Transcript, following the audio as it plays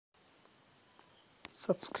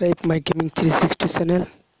Subscribe my Gaming 360 channel.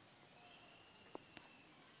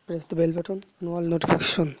 Press the bell button and all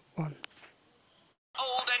notification on.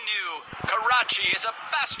 Old and new, Karachi is a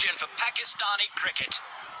bastion for Pakistani cricket.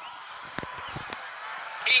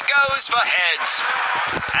 He goes for heads,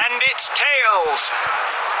 and it's tails.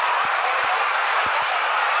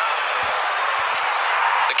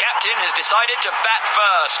 The captain has decided to bat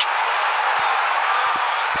first.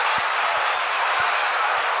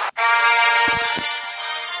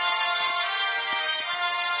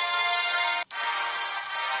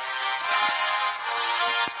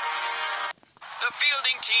 The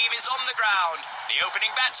fielding team is on the ground. The opening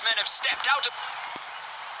batsmen have stepped out of...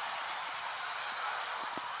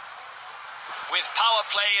 With power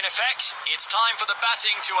play in effect, it's time for the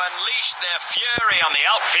batting to unleash their fury on the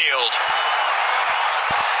outfield.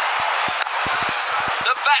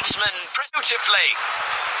 The batsman beautifully.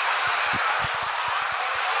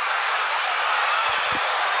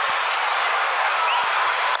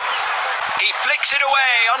 He flicks it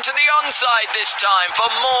away onto the onside this time for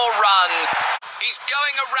more runs. He's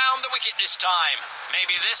going around the wicket this time.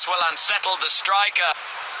 Maybe this will unsettle the striker.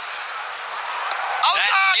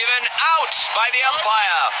 That's given out by the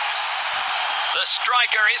umpire. The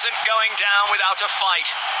striker isn't going down without a fight.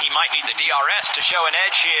 He might need the DRS to show an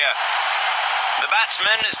edge here. The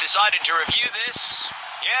batsman has decided to review this.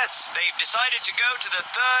 Yes, they've decided to go to the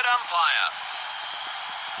third umpire.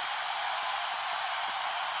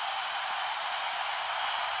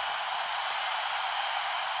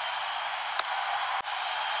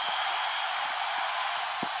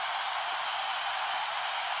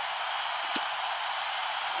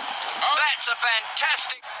 That's a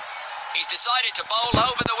fantastic... He's decided to bowl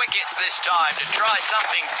over the wickets this time to try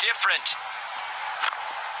something different.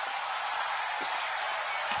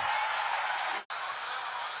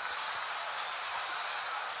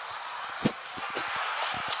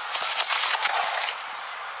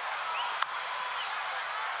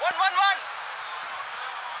 One.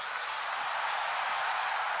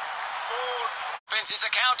 Opens his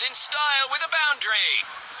account in style with a boundary.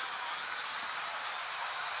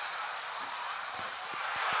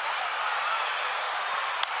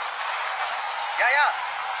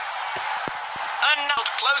 And not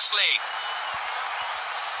closely.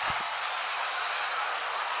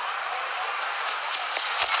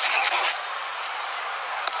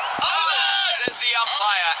 Says the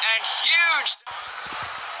umpire, and huge.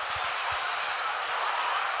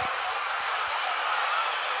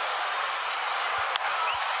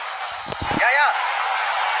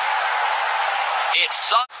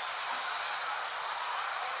 It's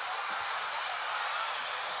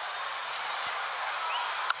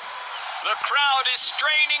the crowd is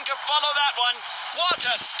straining to follow that one. What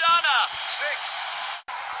a stunner! 6.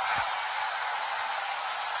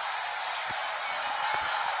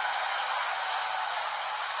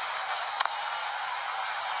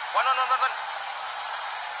 One.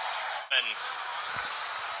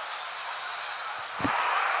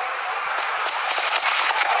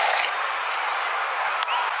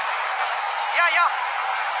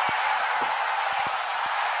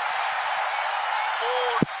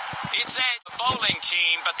 It's a bowling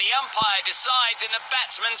team, but the umpire decides in the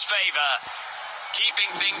batsman's favour. Keeping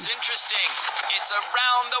things interesting. It's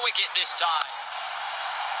around the wicket this time.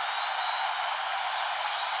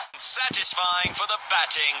 Satisfying for the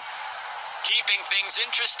batting. Keeping things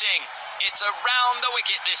interesting. It's around the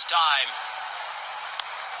wicket this time.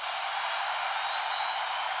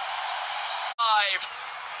 5.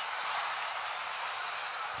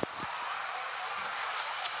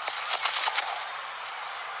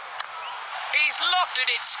 He's lofted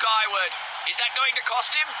it skyward. Is that going to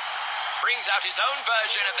cost him? Brings out his own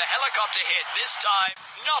version of the helicopter hit, this time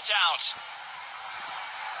not out.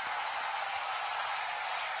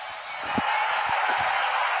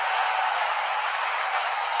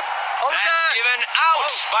 That's given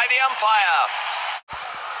out by the umpire.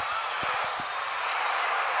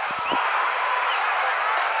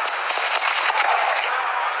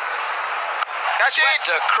 Swept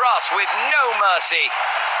across with no mercy.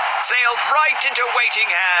 Sailed right into waiting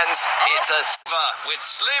hands. It's a silver with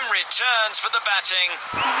slim returns for the batting.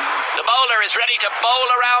 The bowler is ready to bowl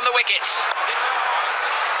around the wickets.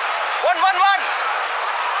 One.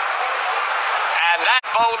 And that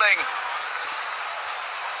bowling.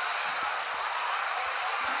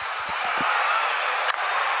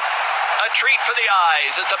 A treat for the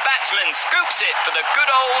eyes as the batsman scoops it for the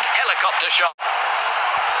good old helicopter shot.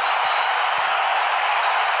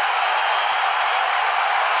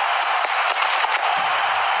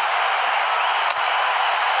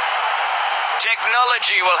 Technology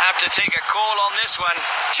Biology will have to take a call on this one.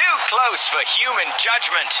 Too close for human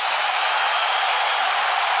judgment.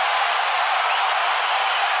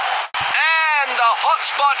 And the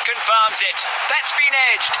hotspot confirms it. That's been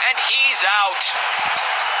edged, and he's out.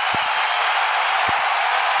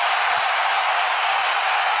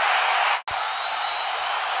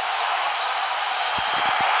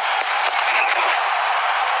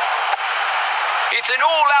 It's an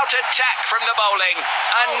all-out attack from the bowling.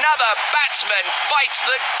 Another batsman bites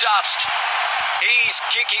the dust. He's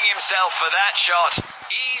kicking himself for that shot.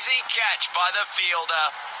 Easy catch by the fielder.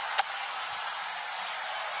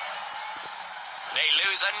 They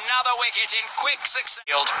lose another wicket in quick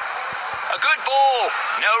succession. A good ball.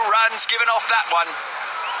 No runs given off that one.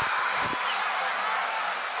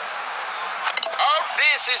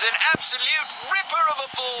 This is an absolute ripper of a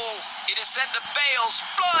ball. It has sent the bails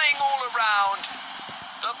flying all around.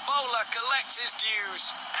 The bowler collects his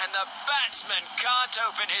dues, and the batsman can't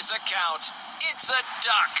open his account. It's a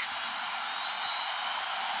duck.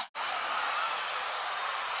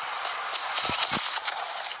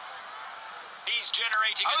 He's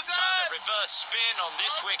generating a ton of reverse spin on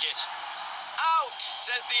this wicket. Out,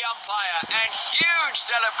 says the umpire, and huge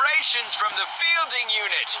celebrations from the fielding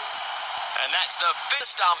unit. And that's the fifth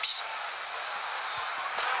stumps.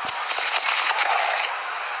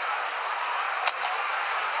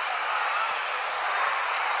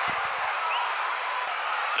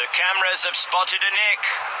 The cameras have spotted a nick,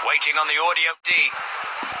 waiting on the audio D.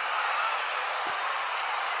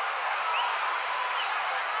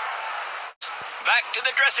 Back to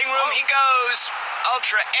the dressing room he goes.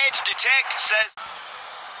 Ultra Edge Detect says...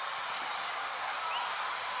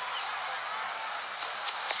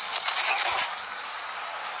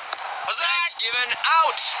 That's given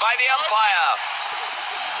out by the umpire.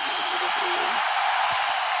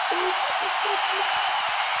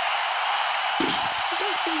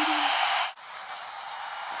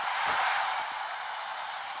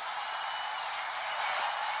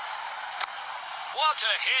 What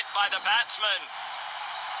a hit by the batsman.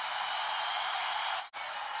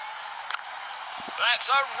 That's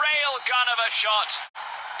a rail gun of a shot.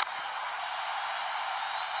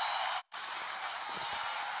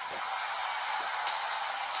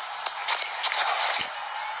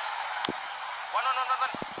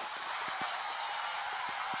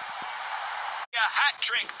 A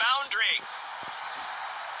hat-trick boundary.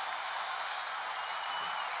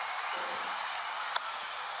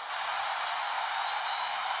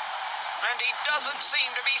 And he doesn't seem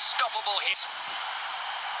to be stoppable here.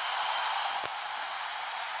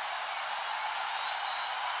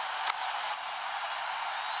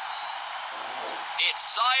 It's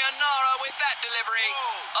sayonara with that delivery.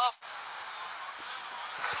 Off.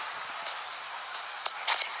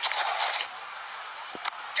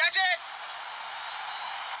 Catch it!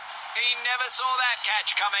 He never saw that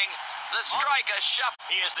catch coming. The striker shuffled.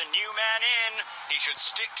 He is the new man in. He should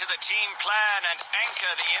stick to the team plan and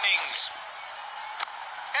anchor the innings.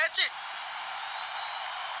 Catch it!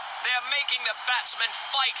 They're making the batsmen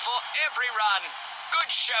fight for every run. Good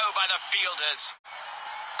show by the fielders.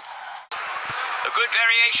 A good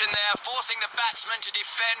variation there, forcing the batsman to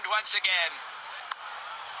defend once again.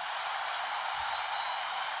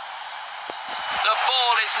 The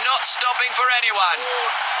ball is not stopping for anyone.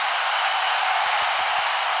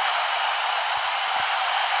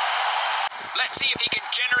 Let's see if he can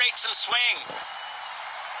generate some swing.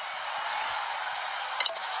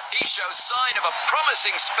 He shows sign of a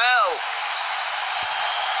promising spell.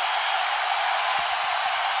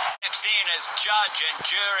 Steps in as judge and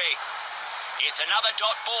jury. It's another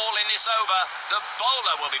dot ball in this over. The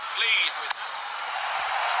bowler will be pleased with.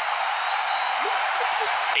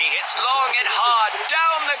 He hits long and hard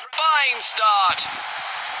down the fine start.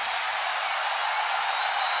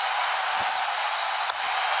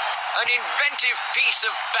 An inventive piece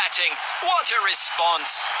of batting. What a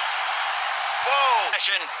response. Full.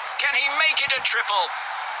 Can he make it a triple?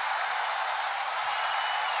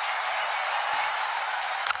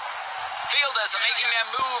 Fielders are making their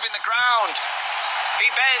move in the ground. He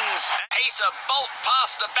bends. Pacer bolt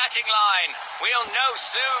past the batting line. We'll know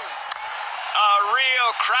soon. A real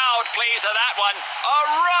crowd pleaser, that one. A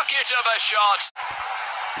rocket of a shot.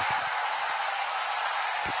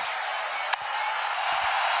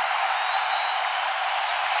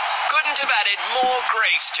 Couldn't have added more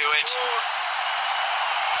grace to it.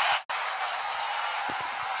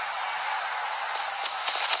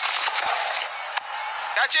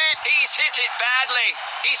 Catch it! He's hit it badly.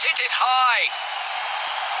 He's hit it high.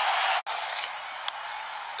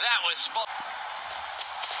 That was spot.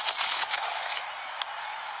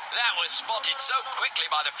 That was spotted so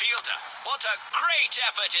quickly by the fielder. What a great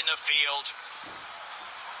effort in the field.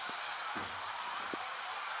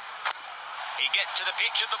 He gets to the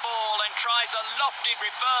pitch of the ball and tries a lofted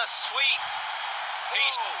reverse sweep.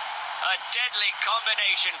 He's a deadly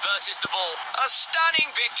combination versus the ball. A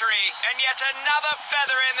stunning victory and yet another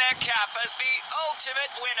feather in their cap as the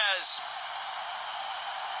ultimate winners.